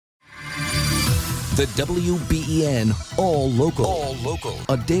The WBEN All Local. All Local.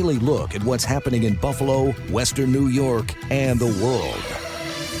 A daily look at what's happening in Buffalo, Western New York, and the world.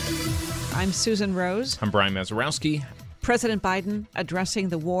 I'm Susan Rose. I'm Brian Mazurowski. President Biden addressing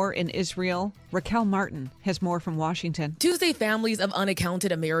the war in Israel. Raquel Martin has more from Washington. Tuesday, families of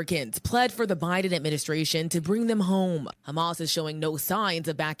unaccounted Americans pled for the Biden administration to bring them home. Hamas is showing no signs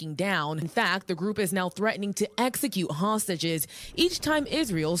of backing down. In fact, the group is now threatening to execute hostages each time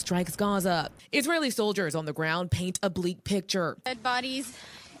Israel strikes Gaza. Israeli soldiers on the ground paint a bleak picture. Dead bodies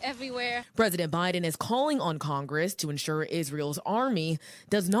everywhere. President Biden is calling on Congress to ensure Israel's army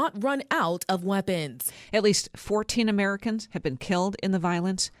does not run out of weapons. At least 14 Americans have been killed in the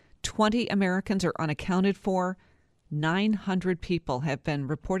violence. 20 Americans are unaccounted for. 900 people have been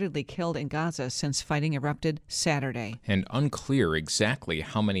reportedly killed in Gaza since fighting erupted Saturday. And unclear exactly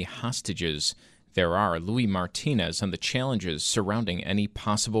how many hostages there are. Louis Martinez on the challenges surrounding any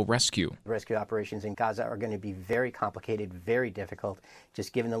possible rescue. Rescue operations in Gaza are going to be very complicated, very difficult,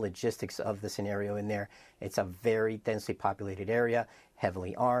 just given the logistics of the scenario in there. It's a very densely populated area,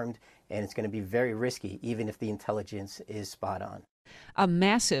 heavily armed, and it's going to be very risky, even if the intelligence is spot on. A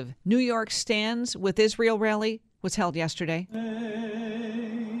massive New York Stands with Israel rally was held yesterday.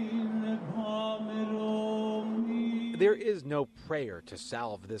 There is no prayer to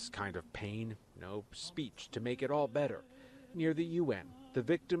salve this kind of pain, no speech to make it all better. Near the UN, the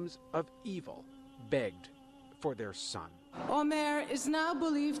victims of evil begged for their son. Omer is now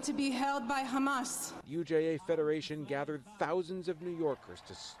believed to be held by Hamas. UJA Federation gathered thousands of New Yorkers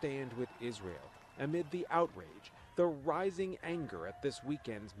to stand with Israel amid the outrage, the rising anger at this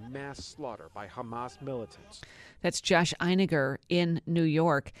weekend's mass slaughter by Hamas militants. That's Josh Einiger in New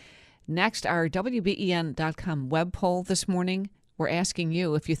York. Next, our WBEN.com web poll this morning. We're asking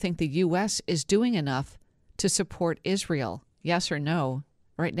you if you think the U.S. is doing enough to support Israel. Yes or no?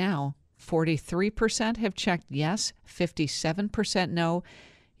 Right now, 43% have checked yes, 57% no.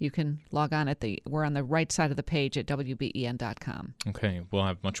 You can log on we're on the right side of the page at WBEN.com. Okay, we'll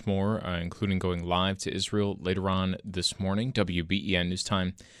have much more, including going live to Israel later on this morning. WBEN News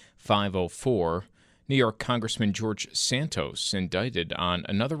Time 5:04. New York Congressman George Santos indicted on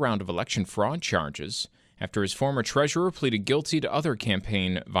another round of election fraud charges after his former treasurer pleaded guilty to other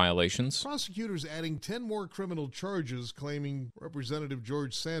campaign violations. Prosecutors adding 10 more criminal charges, claiming Representative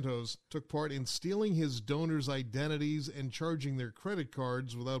George Santos took part in stealing his donors' identities and charging their credit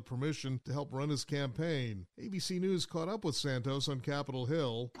cards without permission to help run his campaign. ABC News caught up with Santos on Capitol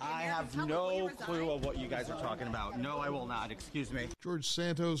Hill. I have no clue of what you guys are talking about. No, I will not. Excuse me. George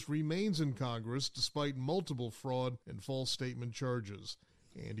Santos remains in Congress despite multiple fraud and false statement charges.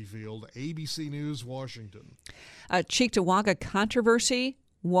 Andy Field, ABC News, Washington. Cheektowaga controversy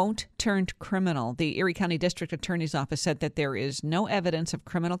won't turn criminal. The Erie County District Attorney's Office said that there is no evidence of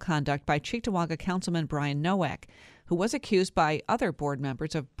criminal conduct by Cheektowaga Councilman Brian Nowak, who was accused by other board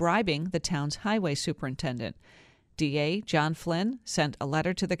members of bribing the town's highway superintendent. DA John Flynn sent a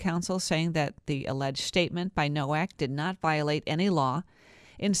letter to the council saying that the alleged statement by Nowak did not violate any law.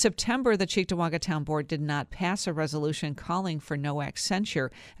 In September, the Cheektowaga Town Board did not pass a resolution calling for Nowak's censure,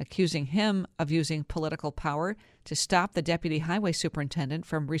 accusing him of using political power to stop the deputy highway superintendent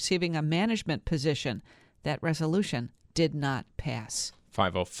from receiving a management position. That resolution did not pass.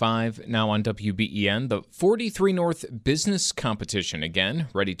 5:05 now on WBEN. The 43North business competition again,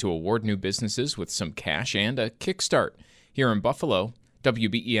 ready to award new businesses with some cash and a kickstart. Here in Buffalo,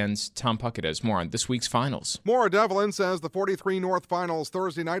 WBEN's Tom Puckett has more on this week's finals. Maura Devlin says the 43North Finals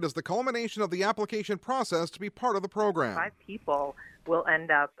Thursday night is the culmination of the application process to be part of the program. 5 people will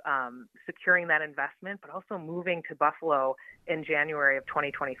end up securing that investment, but also moving to Buffalo in January of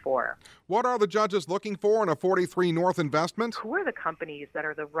 2024. What are the judges looking for in a 43North investment? Who are the companies that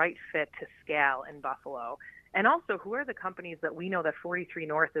are the right fit to scale in Buffalo? And also, who are the companies that we know that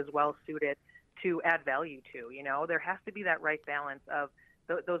 43North is well suited to add value to? You know, there has to be that right balance of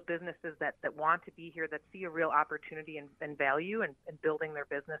those businesses that want to be here, that see a real opportunity and value in building their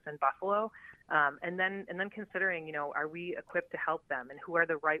business in Buffalo, and then considering, you know, are we equipped to help them, and who are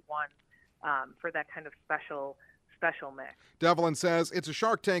the right ones for that kind of special mix. Devlin says it's a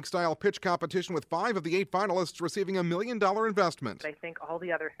Shark Tank-style pitch competition with 5 of the 8 finalists receiving $1 million investment. I think all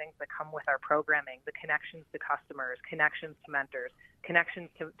the other things that come with our programming, the connections to customers, connections to mentors, connections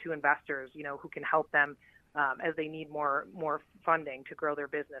to investors, you know, who can help them as they need more funding to grow their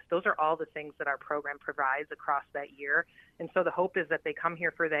business. Those are all the things that our program provides across that year. And so the hope is that they come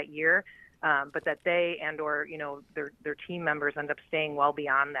here for that year, but that they and/or, you know, their team members end up staying well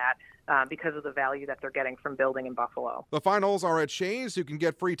beyond that because of the value that they're getting from building in Buffalo. The finals are at Shays. You can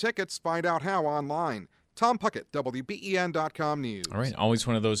get free tickets. Find out how online. Tom Puckett, WBEN.com News. All right, always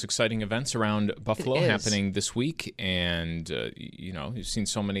one of those exciting events around Buffalo happening this week, and you've seen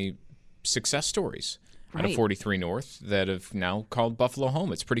so many success stories out of 43 North that have now called Buffalo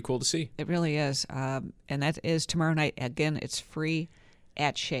home. It's pretty cool to see. It really is, and that is tomorrow night. Again, it's free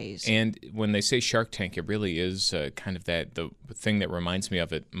at Shays. And when they say Shark Tank, it really is kind of the thing that reminds me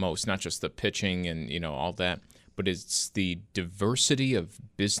of it most, not just the pitching and all that, but it's the diversity of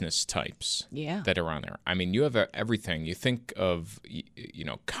business types that are on there. I mean, you have everything. You think of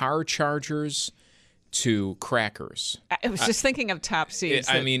car chargers to crackers. I was just thinking of Top Seeds.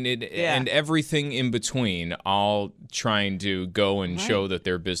 And everything in between, all trying to go and show that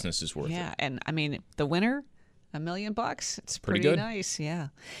their business is worth it. Yeah, and I mean, the winner, $1 million. It's pretty good. Nice, yeah.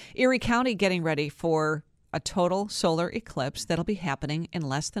 Erie County getting ready for a total solar eclipse that'll be happening in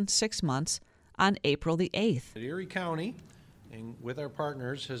less than 6 months on April the 8th. Erie County, and with our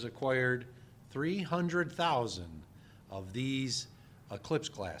partners, has acquired 300,000 of these eclipse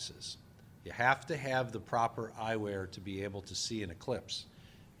glasses. You have to have the proper eyewear to be able to see an eclipse.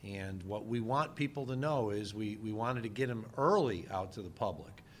 And what we want people to know is we wanted to get them early out to the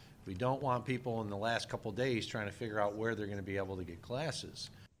public. We don't want people in the last couple days trying to figure out where they're going to be able to get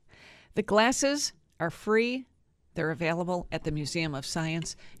glasses. The glasses are free. They're available at the Museum of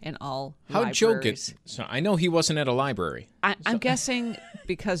Science and all libraries. How'd Joe get? So I know he wasn't at a library. I'm guessing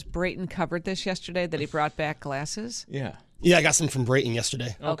because Brayton covered this yesterday that he brought back glasses. Yeah, I got some from Brayton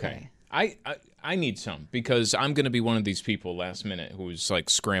yesterday. Okay. I need some because I'm going to be one of these people last minute who's like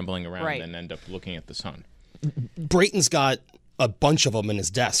scrambling around and end up looking at the sun. Brayton's got a bunch of them in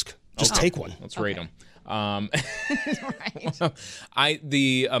his desk. Just take one. Let's rate them.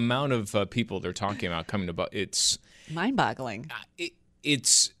 The amount of people they're talking about coming to it's mind-boggling.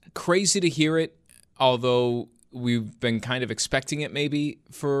 It's crazy to hear it, although we've been kind of expecting it maybe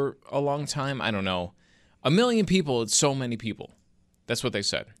for a long time. I don't know. 1 million people, it's so many people. That's what they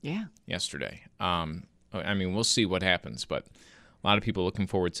said yesterday. We'll see what happens, but a lot of people looking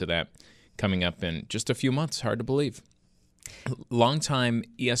forward to that coming up in just a few months. Hard to believe. Longtime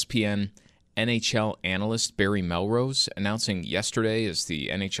ESPN NHL analyst Barry Melrose announcing yesterday as the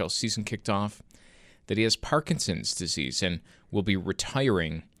NHL season kicked off that he has Parkinson's disease and will be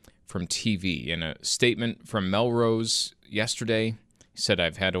retiring from TV. In a statement from Melrose yesterday, he said,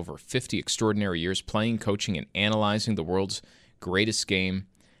 "I've had over 50 extraordinary years playing, coaching, and analyzing the world's greatest game.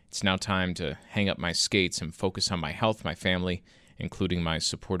 It's now time to hang up my skates and focus on my health, my family, including my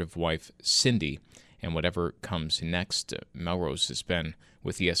supportive wife, Cindy, and whatever comes next." Melrose has been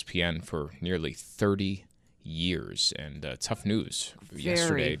with ESPN for nearly 30 years, and tough news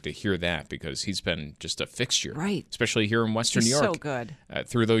yesterday to hear that because he's been just a fixture, especially here in Western New York. So good.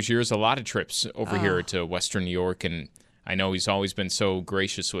 Through those years, a lot of trips over here to Western New York, and I know he's always been so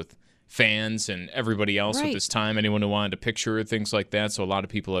gracious with fans and everybody else with his time, anyone who wanted a picture, things like that. So a lot of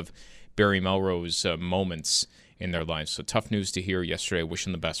people have Barry Melrose moments in their lives. So tough news to hear yesterday.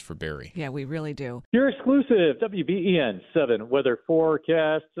 Wishing the best for Barry. Yeah, we really do. Your exclusive WBEN 7 weather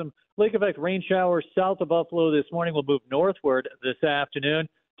forecast. Some lake effect rain showers south of Buffalo this morning will move northward this afternoon.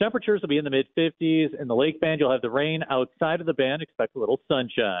 Temperatures will be in the mid-50s. In the lake band, you'll have the rain. Outside of the band, expect a little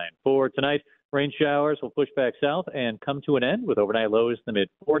sunshine. For tonight, rain showers will push back south and come to an end with overnight lows in the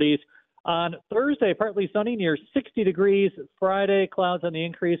mid-40s. On Thursday, partly sunny near 60 degrees. Friday, clouds on the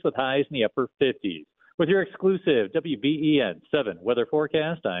increase with highs in the upper 50s. With your exclusive WBEN 7 weather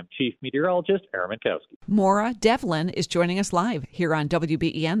forecast, I'm Chief Meteorologist Aaron Minkowski. Maura Devlin is joining us live here on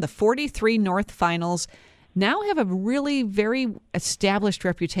WBEN. The 43 North Finals now have a really very established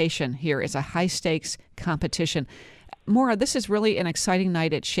reputation here as a high-stakes competition. Maura, this is really an exciting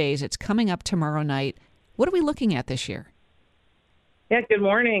night at Shays. It's coming up tomorrow night. What are we looking at this year? Yeah, good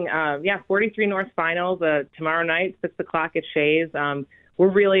morning. 43 North Finals tomorrow night, 6 o'clock at Shays. We're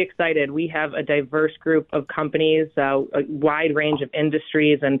really excited. We have a diverse group of companies, a wide range of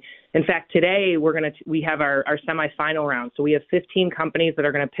industries, and in fact, today we have our semifinal round. So we have 15 companies that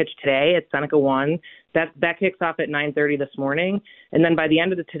are going to pitch today at Seneca 1. That kicks off at 9:30 this morning, and then by the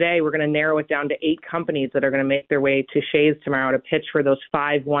end of today, we're going to narrow it down to 8 companies that are going to make their way to Shays tomorrow to pitch for those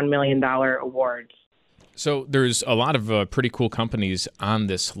 5 $1 million awards. So there's a lot of pretty cool companies on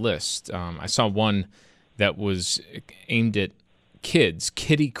this list. I saw one that was aimed at kids,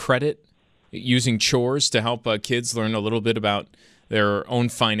 Kitty Credit, using chores to help kids learn a little bit about their own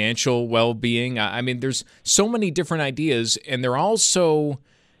financial well-being. I mean, there's so many different ideas, and they're all so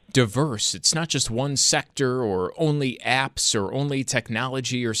diverse. It's not just one sector or only apps or only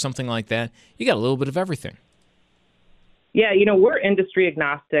technology or something like that. You got a little bit of everything. Yeah, we're industry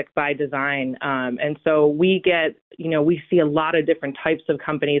agnostic by design. And so we see a lot of different types of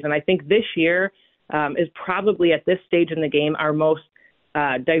companies. And I think this year, is probably at this stage in the game our most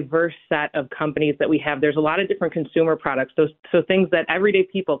diverse set of companies that we have. There's a lot of different consumer products, so things that everyday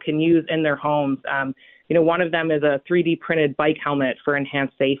people can use in their homes. One of them is a 3D printed bike helmet for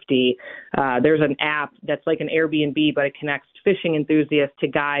enhanced safety. There's an app that's like an Airbnb, but it connects fishing enthusiasts to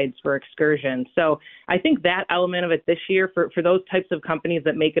guides for excursions. So I think that element of it this year for those types of companies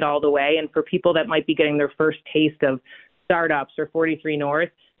that make it all the way, and for people that might be getting their first taste of startups or 43 North,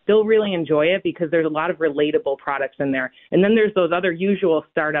 they'll really enjoy it because there's a lot of relatable products in there. And then there's those other usual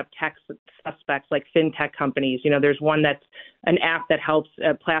startup tech suspects like fintech companies. There's one that's an app that helps,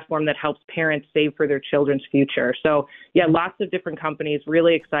 a platform that helps parents save for their children's future. So yeah, lots of different companies,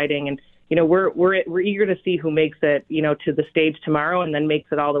 really exciting. And we're eager to see who makes it, to the stage tomorrow and then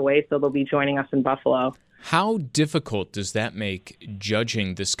makes it all the way. So they'll be joining us in Buffalo. How difficult does that make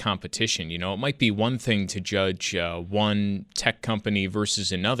judging this competition? It might be one thing to judge one tech company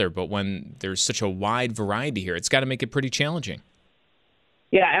versus another, but when there's such a wide variety here, it's got to make it pretty challenging.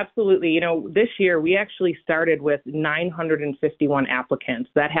 Yeah, absolutely. This year we actually started with 951 applicants.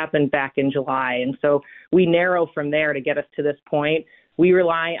 That happened back in July. And so we narrow from there to get us to this point. We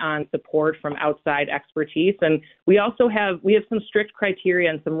rely on support from outside expertise, and we have some strict criteria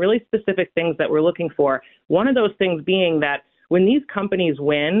and some really specific things that we're looking for. One of those things being that when these companies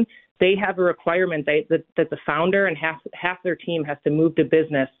win, they have a requirement that the founder and half their team has to move their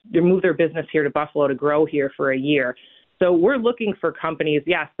business here to Buffalo to grow here for a year. So we're looking for companies,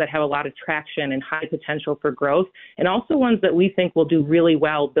 yes, that have a lot of traction and high potential for growth, and also ones that we think will do really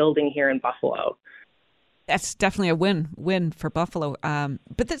well building here in Buffalo. That's definitely a win for Buffalo.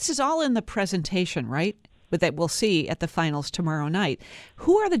 But this is all in the presentation, right? But that we'll see at the finals tomorrow night.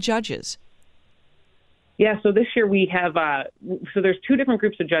 Who are the judges? Yeah, so this year we have, there's two different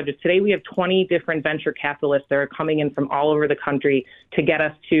groups of judges. Today we have 20 different venture capitalists that are coming in from all over the country to get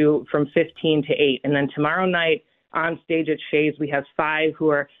us from 15 to 8. And then tomorrow night on stage at Shays, we have five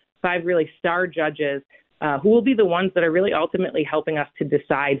really star judges who will be the ones that are really ultimately helping us to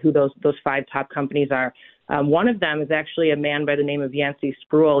decide who those five top companies are. One of them is actually a man by the name of Yancey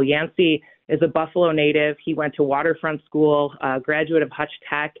Spruill. Yancey is a Buffalo native. He went to Waterfront School, graduate of Hutch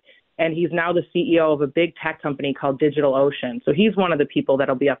Tech, and he's now the CEO of a big tech company called DigitalOcean. So he's one of the people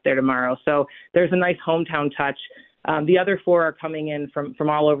that'll be up there tomorrow. So there's a nice hometown touch. The other four are coming in from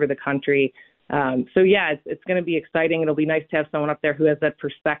all over the country. So yeah, it's going to be exciting. It'll be nice to have someone up there who has that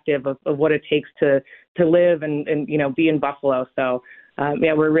perspective of what it takes to live and be in Buffalo. So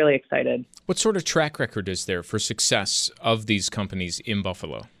yeah, we're really excited. What sort of track record is there for success of these companies in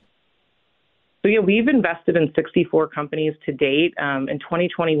Buffalo? So yeah, we've invested in 64 companies to date. In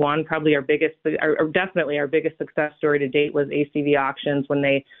 2021, probably definitely our biggest success story to date was ACV Auctions when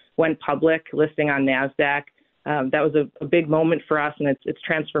they went public, listing on NASDAQ. That was a big moment for us, and it's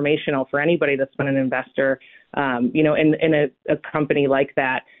transformational for anybody that's been an investor, in a company like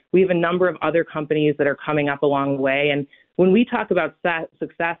that. We have a number of other companies that are coming up along the way, and when we talk about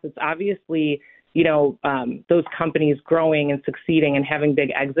success, it's obviously those companies growing and succeeding and having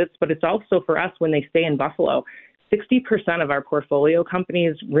big exits, but it's also for us when they stay in Buffalo. 60% of our portfolio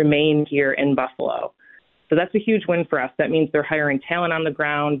companies remain here in Buffalo. So that's a huge win for us. That means they're hiring talent on the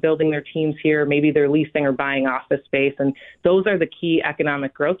ground, building their teams here. Maybe they're leasing or buying office space. And those are the key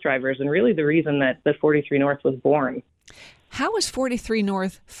economic growth drivers and really the reason that 43 North was born. How is 43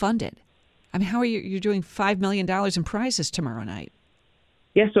 North funded? I mean, how are you're doing $5 million in prizes tomorrow night?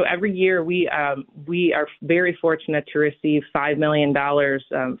 Yeah, so every year we are very fortunate to receive $5 million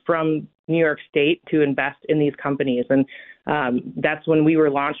from New York State to invest in these companies. And that's when we were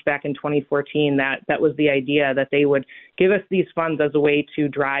launched back in 2014. That was the idea, that they would give us these funds as a way to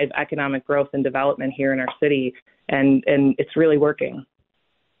drive economic growth and development here in our city. And it's really working.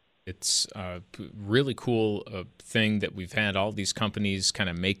 It's a really cool thing that we've had all these companies kind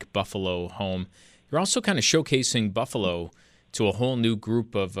of make Buffalo home. You're also kind of showcasing Buffalo to a whole new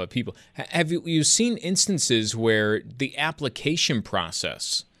group of people. Have you seen instances where the application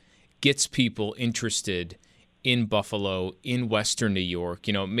process gets people interested in Buffalo, in Western New York?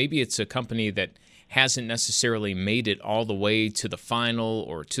 Maybe it's a company that hasn't necessarily made it all the way to the final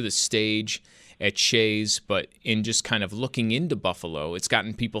or to the stage at Shays, but in just kind of looking into Buffalo, it's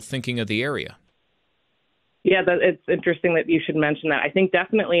gotten people thinking of the area. Yeah, it's interesting that you should mention that. I think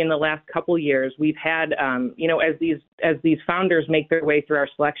definitely in the last couple years, we've had, as these founders make their way through our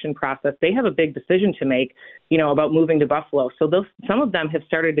selection process, they have a big decision to make, about moving to Buffalo. So some of them have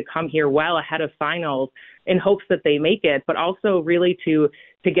started to come here well ahead of finals in hopes that they make it, but also really to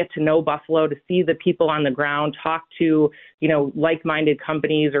get to know Buffalo, to see the people on the ground, talk to, like-minded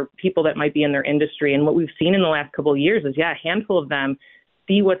companies or people that might be in their industry. And what we've seen in the last couple of years is, a handful of them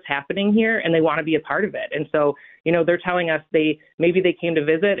see what's happening here and they want to be a part of it. And so, they're telling us maybe they came to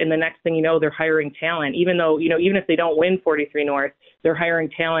visit, and the next thing you know, they're hiring talent, even though, even if they don't win 43 North, they're hiring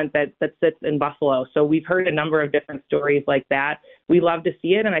talent that sits in Buffalo. So we've heard a number of different stories like that. We love to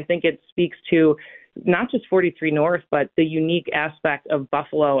see it, and I think it speaks to not just 43 North, but the unique aspect of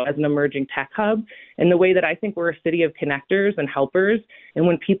Buffalo as an emerging tech hub, and the way that I think we're a city of connectors and helpers. And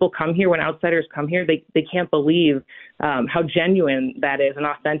when people come here, when outsiders come here, they can't believe how genuine that is and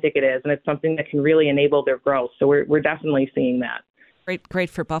authentic it is. And it's something that can really enable their growth. So we're definitely seeing that. Great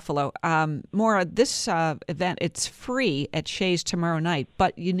for Buffalo. Maura, this event, it's free at Shea's tomorrow night,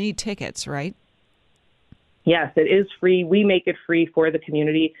 but you need tickets, right? Yes, it is free. We make it free for the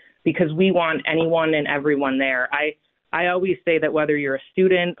community because we want anyone and everyone there. I always say that whether you're a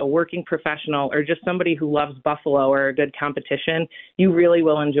student, a working professional, or just somebody who loves Buffalo or a good competition, you really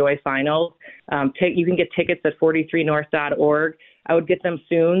will enjoy finals. You can get tickets at 43north.org. I would get them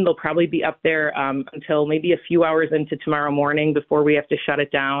soon. They'll probably be up there until maybe a few hours into tomorrow morning before we have to shut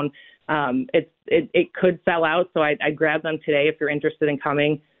it down. It could sell out, so I'd grab them today if you're interested in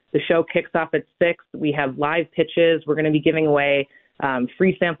coming. The show kicks off at 6. We have live pitches. We're going to be giving away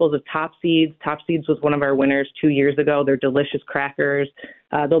free samples of Top Seeds. Top Seeds was one of our winners 2 years ago. They're delicious crackers.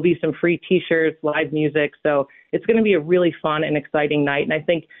 There'll be some free T-shirts, live music. So it's going to be a really fun and exciting night. And I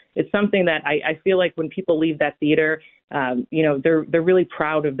think it's something that I feel like when people leave that theater, they're really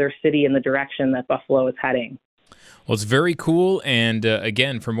proud of their city and the direction that Buffalo is heading. Well, it's very cool, and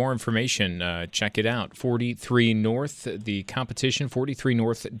again, for more information, check it out. 43 North, the competition,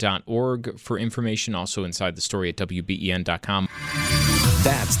 43north.org for information, also inside the story at WBEN.com.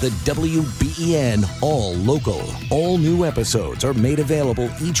 That's the WBEN All Local. All new episodes are made available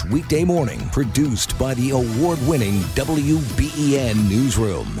each weekday morning, produced by the award-winning WBEN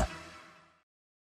Newsroom.